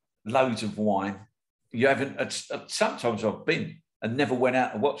 loads of wine. You haven't, sometimes I've been and never went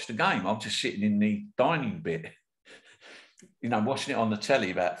out to watch the game. I'm just sitting in the dining bit, you know, watching it on the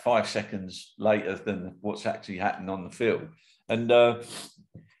telly about 5 seconds later than what's actually happened on the field. And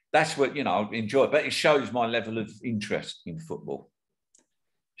that's what, you know, I enjoy. But it shows my level of interest in football.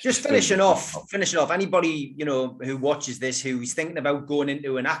 Just finishing off, anybody, you know, who watches this, who's thinking about going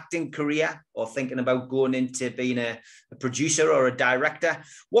into an acting career or thinking about going into being a producer or a director,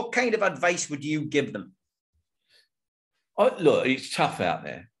 what kind of advice would you give them? Look, it's tough out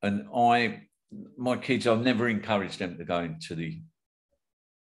there. And my kids, I've never encouraged them to go into the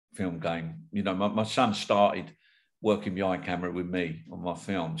film game. You know, my son started working behind camera with me on my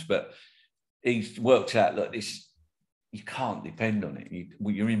films, but he's worked out, look, you can't depend on it.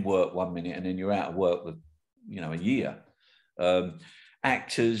 You're in work 1 minute and then you're out of work with, you know, a year.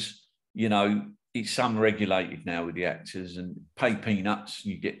 Actors, you know, it's unregulated now with the actors, and pay peanuts,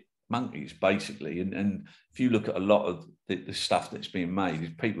 you get monkeys, basically. And if you look at a lot of the stuff that's being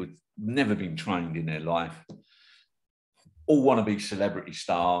made, people have never been trained in their life, all want to be celebrity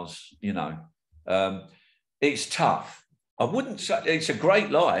stars, you know. It's tough. I wouldn't say it's a great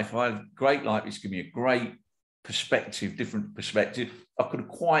life. I have a great life. It's given me a great perspective, different perspective. I could have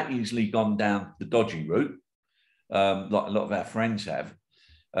quite easily gone down the dodgy route, like a lot of our friends have.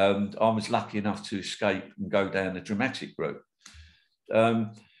 I was lucky enough to escape and go down the dramatic route.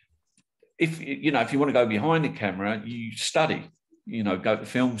 If you want to go behind the camera, you study. You know, go to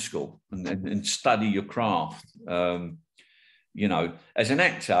film school and study your craft. You know, as an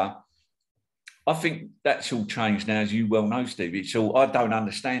actor, I think that's all changed now, as you well know, Steve. It's all, I don't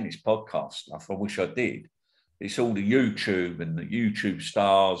understand this podcast stuff. I wish I did. It's all the YouTube and the YouTube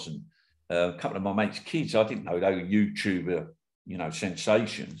stars and a couple of my mates' kids. I didn't know they were YouTuber, you know,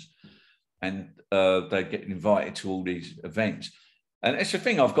 sensations. And they get invited to all these events. And it's a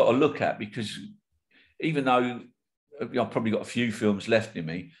thing I've got to look at, because even though I've probably got a few films left in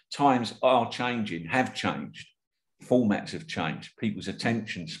me, times are changing, have changed. Formats have changed. People's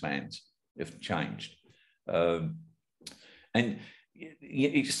attention spans have changed. And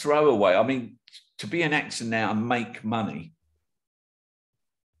it's throwaway. I mean, to be an actor now and make money,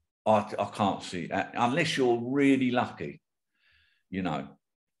 I can't see that. Unless you're really lucky, you know,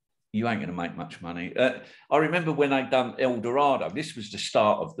 you ain't going to make much money. I remember when they'd done El Dorado. This was the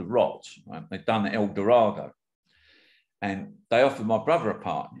start of the rot. Right? They'd done El Dorado. And they offered my brother a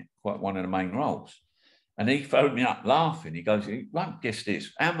part in it, quite one of the main roles. And he phoned me up laughing. He goes, "You won't guess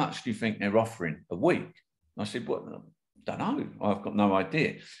this. How much do you think they're offering a week?" And I said, "Well, I don't know. I've got no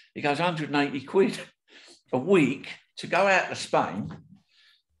idea." He goes, 180 quid a week to go out to Spain.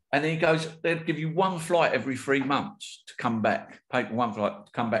 And then he goes, they'll give you one flight every 3 months to come back, pay for one flight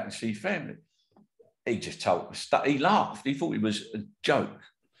to come back and see family. He just told us, he laughed. He thought it was a joke.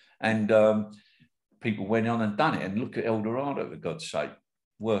 And people went on and done it. And look at El Dorado, for God's sake.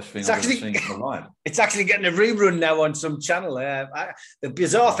 Worst thing I've ever seen in my life. It's actually getting a rerun now on some channel. The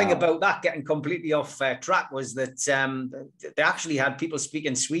bizarre thing about that, getting completely off track, was that they actually had people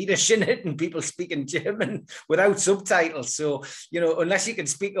speaking Swedish in it and people speaking German without subtitles. So, you know, unless you can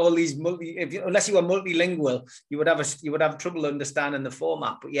speak all these unless you were multilingual, you would have trouble understanding the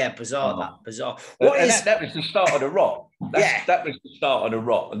format. But yeah, bizarre. Bizarre. That was the start of the rot. That was the start of the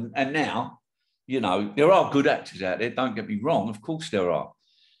rot. And now, you know, there are good actors out there. Don't get me wrong. Of course there are.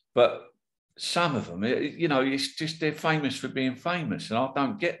 But some of them, you know, it's just they're famous for being famous, and I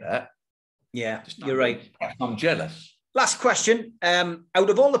don't get that. Yeah, you're right. I'm jealous. Last question. Out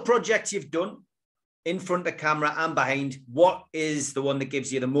of all the projects you've done, in front of the camera and behind, what is the one that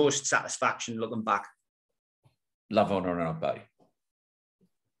gives you the most satisfaction looking back? Love, Honour and Obey.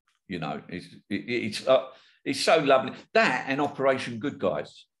 You know, it's so lovely. That and Operation Good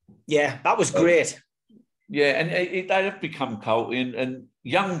Guys. Yeah, that was great. Yeah, and they have become culty, and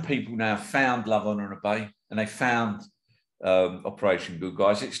young people now found Love, Honour and Obey, and they found Operation Good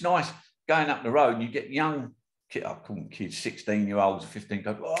Guys. It's nice going up the road and you get young kids, I call them kids, 16-year-olds, 15,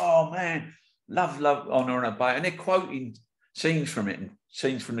 go, oh man, love, honour and obey. And they're quoting scenes from it and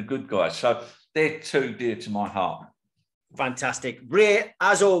scenes from the Good Guys. So they're too dear to my heart. Fantastic. Ray,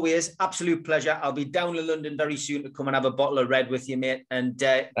 as always, absolute pleasure. I'll be down in London very soon to come and have a bottle of red with you, mate. And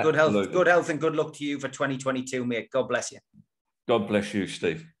good health and good luck to you for 2022, mate. God bless you. God bless you,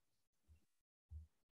 Steve.